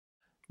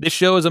This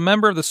show is a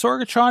member of the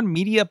Sorgatron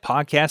Media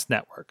Podcast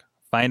Network.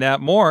 Find out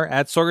more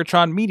at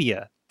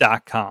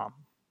sorgatronmedia.com.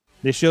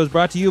 This show is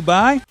brought to you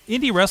by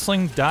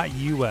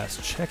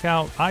IndyWrestling.us. Check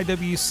out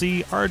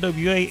IWC,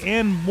 RWA,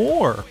 and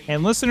more.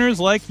 And listeners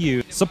like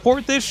you,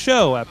 support this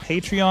show at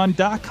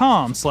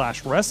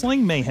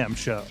patreon.com/Wrestling Mayhem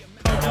Show.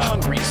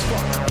 Hungry as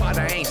fuck, but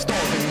I ain't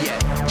starving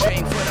yet.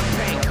 Chain for the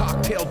pain,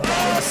 cocktail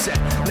dog set.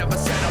 Never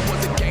said I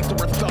was a gangster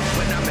or thug,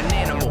 but I'm an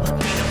animal.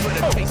 Peanut for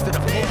the taste of the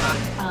fly.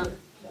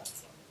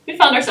 We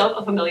found ourselves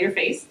a familiar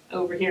face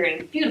over here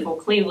in beautiful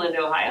Cleveland,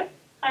 Ohio.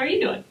 How are you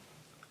doing?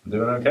 I'm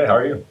doing okay. How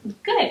are you?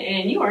 Good.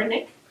 And you are,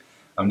 Nick?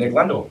 I'm Nick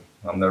Lendl.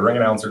 I'm the ring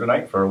announcer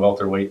tonight for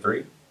Welterweight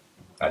 3.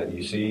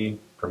 IWC,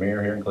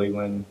 Premiere here in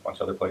Cleveland, a bunch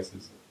of other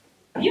places.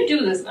 You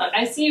do this.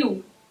 I see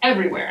you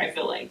everywhere, I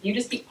feel like. You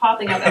just keep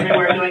popping up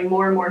everywhere doing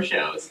more and more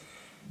shows.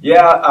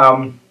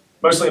 Yeah,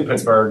 mostly in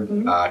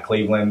Pittsburgh,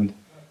 Cleveland.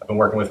 I've been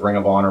working with Ring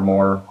of Honor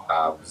more.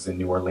 I was in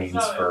New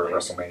Orleans for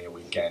WrestleMania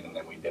weekend, and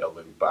then we did a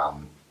loop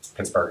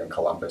Pittsburgh and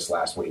Columbus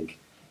last week.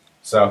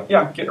 So,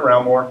 yeah, getting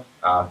around more.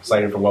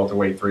 Excited for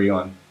Welterweight 3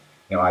 on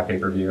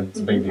iPay-per-view. It's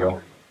a big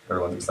deal.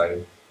 Everyone's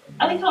excited.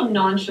 I like how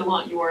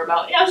nonchalant you were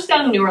about, I was just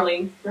down in New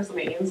Orleans,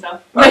 WrestleMania and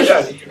stuff. Like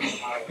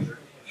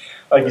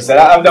you said,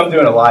 I'm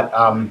doing a lot.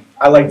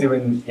 I like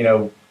doing,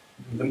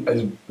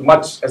 as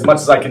much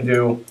as I can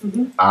do.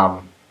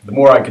 The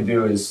more I can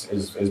do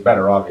is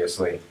better,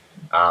 obviously.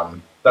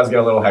 Does get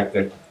a little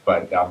hectic,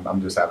 but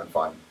I'm just having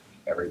fun.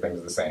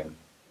 Everything's the same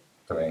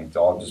to me. It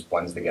all just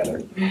blends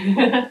together.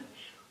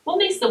 What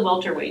makes the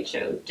welterweight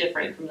show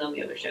different from all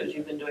the other shows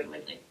you've been doing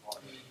lately?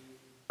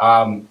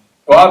 Well,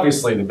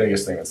 obviously, the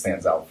biggest thing that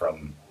stands out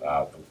from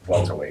the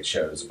welterweight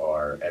shows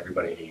are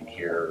everybody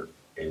here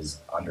is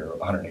under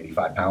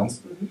 185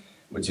 pounds,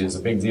 which is a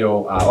big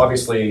deal.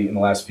 Obviously, in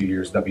the last few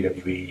years,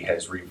 WWE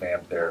has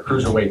revamped their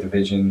cruiserweight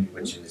division,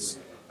 which is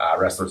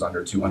wrestlers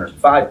under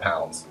 205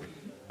 pounds.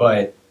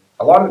 But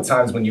a lot of the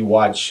times when you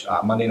watch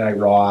Monday Night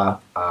Raw,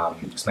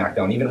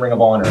 SmackDown, even Ring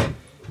of Honor,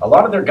 a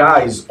lot of their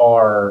guys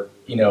are,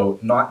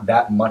 not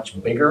that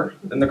much bigger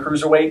than the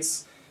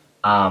cruiserweights.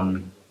 I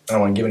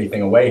don't want to give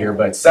anything away here,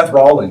 but Seth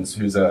Rollins,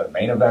 who's a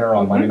main eventer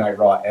on Monday Night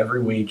Raw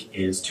every week,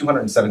 is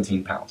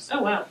 217 pounds.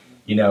 Oh, wow.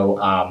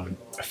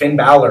 Finn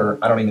Balor,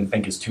 I don't even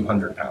think is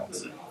 200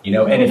 pounds.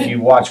 And if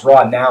you watch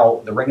Raw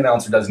now, the ring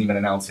announcer doesn't even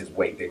announce his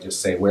weight. They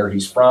just say where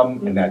he's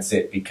from, and that's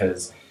it.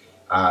 Because,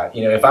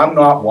 if I'm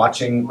not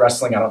watching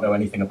wrestling, I don't know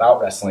anything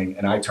about wrestling,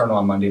 and I turn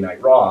on Monday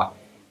Night Raw,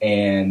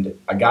 and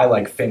a guy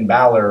like Finn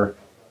Balor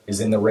is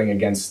in the ring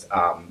against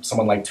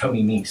someone like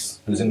Tony Nese,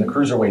 who's in the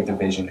cruiserweight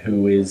division,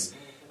 who is,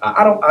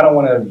 I don't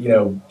want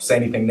to, say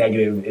anything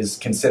negative, is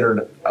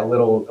considered a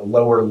little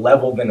lower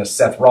level than a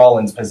Seth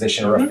Rollins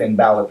position or a Finn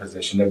Balor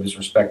position. No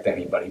disrespect to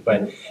anybody.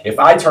 But if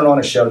I turn on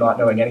a show not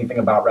knowing anything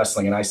about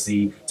wrestling and I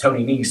see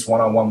Tony Nese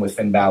one-on-one with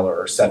Finn Balor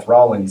or Seth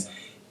Rollins,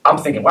 I'm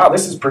thinking, wow,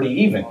 this is pretty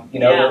even.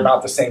 They're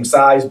about the same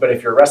size. But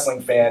if you're a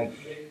wrestling fan,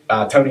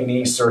 Tony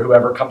Nese or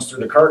whoever comes through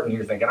the curtain,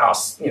 you're thinking,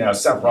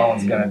 Seth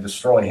Rollins is going to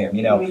destroy him,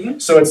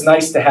 So it's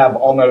nice to have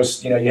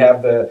almost, you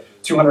have the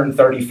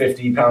 230,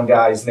 50-pound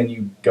guys, and then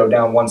you go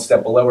down one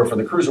step below for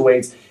the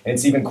cruiserweights, and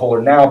it's even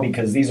cooler now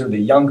because these are the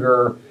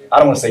younger, I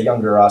don't want to say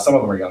younger, some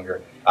of them are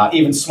younger,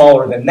 even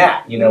smaller than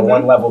that,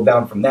 one level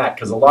down from that,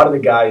 because a lot of the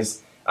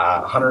guys,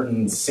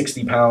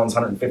 160 pounds,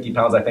 150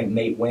 pounds, I think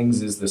Nate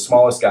Wings is the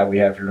smallest guy we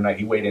have here tonight.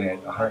 He weighed in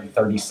at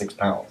 136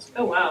 pounds.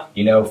 Oh, wow.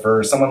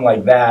 For someone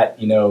like that,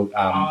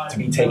 to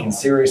be taken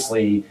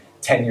seriously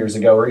 10 years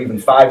ago or even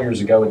 5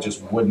 years ago, it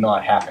just would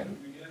not happen.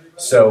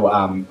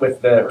 So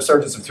with the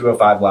resurgence of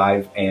 205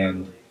 Live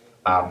and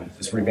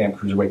this revamped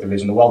cruiserweight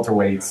division, the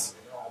welterweights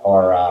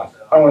are, I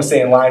don't want to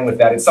say in line with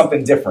that. It's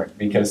something different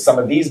because some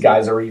of these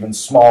guys are even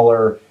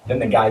smaller than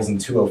the guys in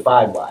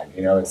 205 Live.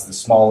 It's the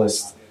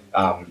smallest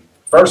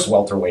first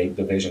welterweight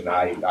division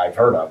I've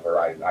heard of or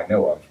I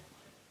know of.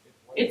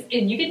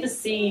 You get to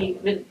see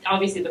that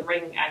obviously the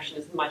ring action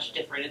is much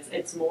different.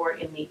 It's more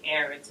in the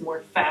air. It's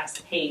more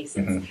fast paced.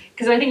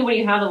 Because I think when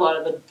you have a lot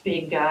of the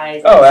big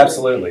guys,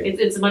 absolutely,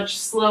 it's a much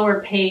slower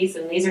pace,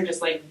 and these are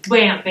just like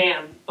bam,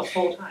 bam the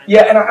whole time.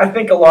 Yeah, and I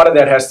think a lot of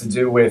that has to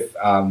do with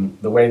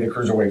the way the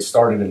cruiserweight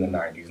started in the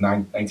 90s,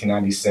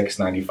 1996,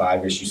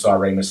 95ish. You saw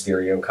Rey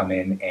Mysterio come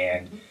in,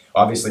 and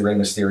obviously Rey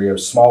Mysterio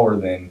is smaller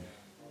than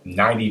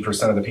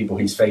 90% of the people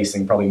he's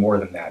facing, probably more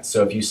than that.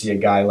 So if you see a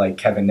guy like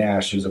Kevin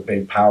Nash, who's a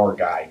big power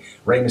guy,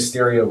 Rey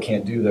Mysterio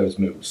can't do those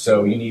moves.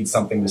 So you need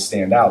something to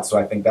stand out. So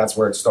I think that's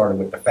where it started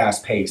with the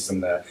fast pace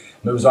and the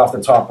moves off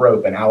the top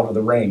rope and out of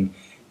the ring.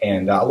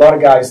 And a lot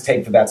of guys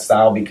take to that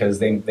style because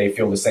they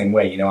feel the same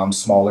way. I'm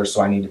smaller,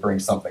 so I need to bring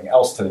something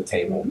else to the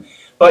table.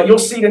 But you'll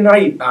see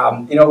tonight,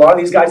 a lot of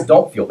these guys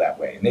don't feel that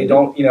way. And they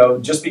don't,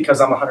 just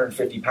because I'm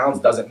 150 pounds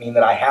doesn't mean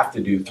that I have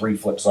to do 3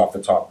 flips off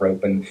the top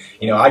rope. And,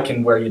 I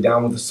can wear you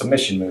down with a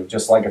submission move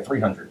just like a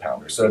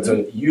 300-pounder. So it's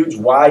a huge,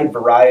 wide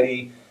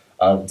variety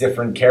of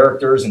different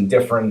characters and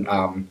different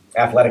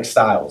athletic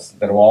styles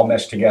that will all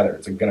mesh together.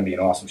 It's going to be an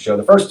awesome show.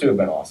 The first 2 have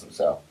been awesome,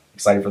 so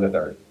excited for the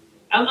 3rd.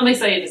 I'm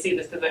excited to see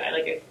this because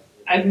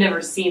I've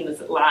never seen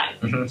this live,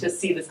 to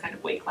see this kind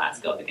of weight class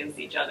go up against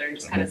each other and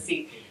just kind of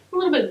see a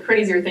little bit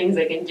crazier things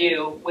they can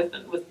do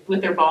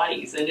with their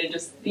bodies. And it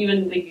just,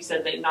 even like you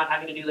said, they not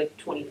having to do like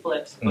 20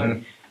 flips, but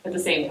at the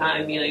same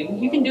time, you know,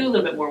 you can do a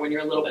little bit more when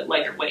you're a little bit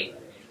lighter weight.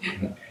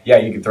 Yeah,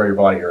 you can throw your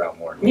body around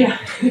more. Yeah.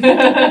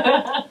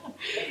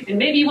 And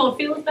maybe you won't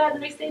feel as bad the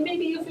next day.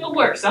 Maybe you'll feel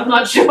worse. I'm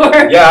not sure.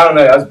 Yeah, I don't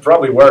know. That's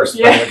probably worse.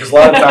 Yeah. Because a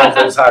lot of times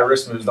those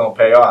high-risk moves don't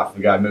pay off.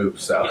 The guy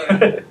moves, so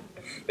the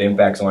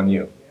impact's on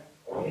you.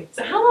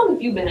 So how long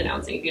have you been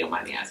announcing, if you don't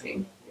mind me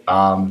asking?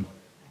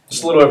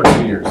 Just a little over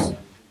 2 years.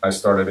 I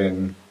started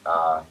in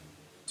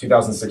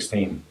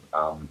 2016.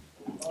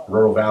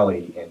 Rural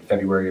Valley in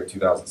February of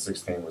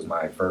 2016 was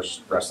my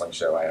first wrestling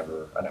show I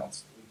ever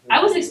announced.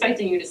 I was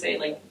expecting you to say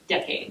like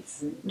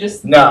decades,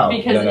 just No,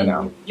 because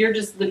no. You're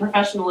just the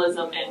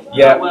professionalism and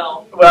Yeah,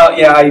 well.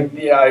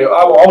 I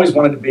always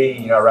wanted to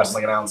be, a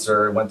wrestling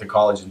announcer. Went to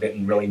college and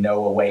didn't really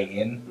know a way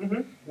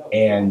in.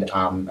 And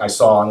I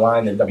saw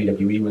online that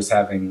WWE was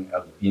having,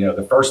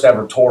 the first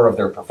ever tour of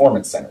their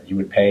performance center. You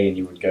would pay and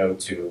you would go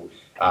to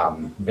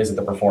visit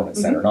the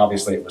performance center, and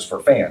obviously it was for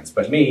fans.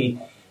 But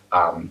me,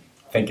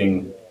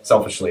 thinking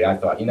selfishly, I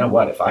thought, you know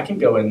what, if I can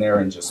go in there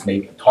and just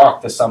maybe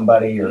talk to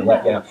somebody or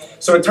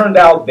So it turned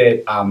out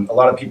that a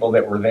lot of people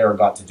that were there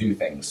got to do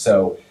things.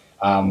 So,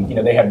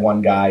 they had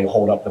one guy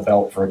hold up the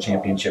belt for a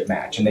championship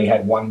match, and they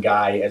had one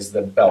guy as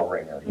the bell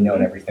ringer, and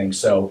everything.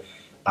 So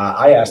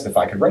I asked if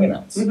I could ring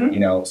announce,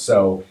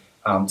 So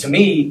to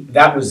me,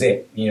 that was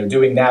it.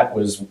 Doing that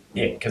was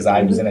it, because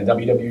I was in a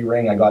WWE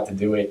ring. I got to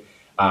do it.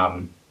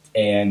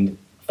 And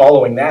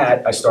following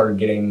that, I started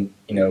getting,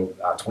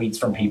 tweets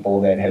from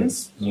people that had,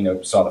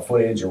 saw the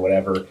footage or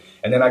whatever.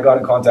 And then I got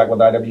in contact with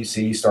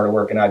IWC, started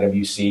working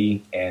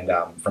IWC, and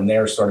from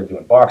there started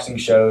doing boxing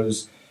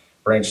shows,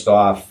 branched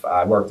off.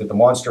 I worked at the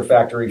Monster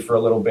Factory for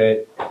a little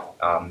bit.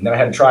 Then I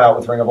had a tryout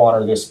with Ring of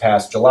Honor this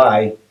past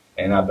July,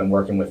 and I've been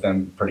working with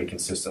them pretty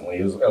consistently,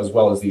 as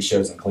well as these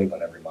shows in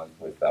Cleveland every month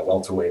with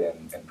Welterweight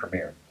and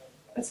Premier.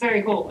 That's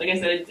very cool. Like I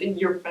said, it's in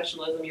your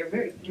professionalism. You're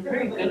very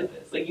good at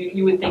this. Like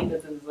you would think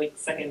this is like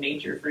second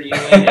nature for you,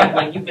 and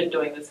like you've been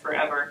doing this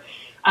forever.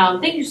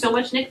 Thank you so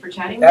much, Nick, for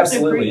chatting.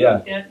 Absolutely, yeah.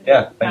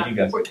 Thank you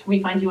guys. Can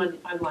we find you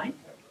online?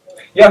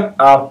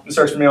 Yeah,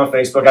 search for me on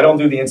Facebook. I don't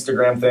do the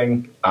Instagram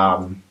thing.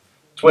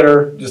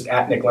 Twitter, just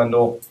at Nick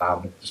Lendl.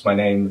 Just my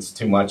name. It's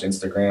too much.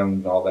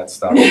 Instagram, all that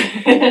stuff.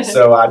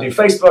 So I do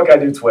Facebook. I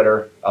do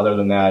Twitter. Other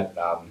than that,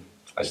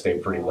 I stay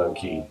pretty low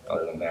key.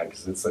 Other than that,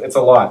 because it's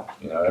a lot.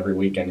 Every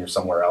weekend you're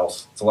somewhere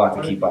else. It's a lot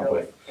to keep up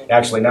with.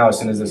 Actually, now as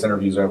soon as this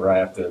interview's over, I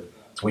have to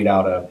tweet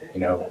out a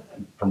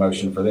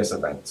promotion for this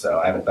event. So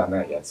I haven't done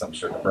that yet. So I'm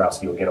sure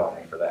Dabrowski will get on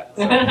me for that.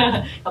 So.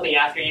 I'll be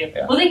after you.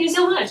 Yeah. Well, thank you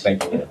so much.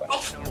 Thank you.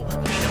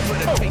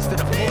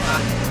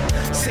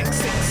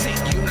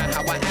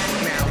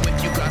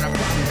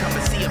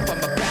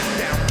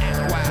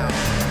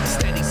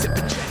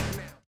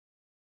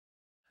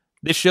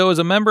 This show is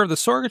a member of the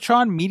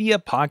Sorgatron Media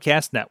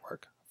Podcast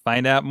Network.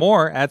 Find out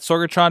more at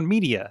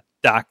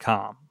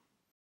sorgatronmedia.com.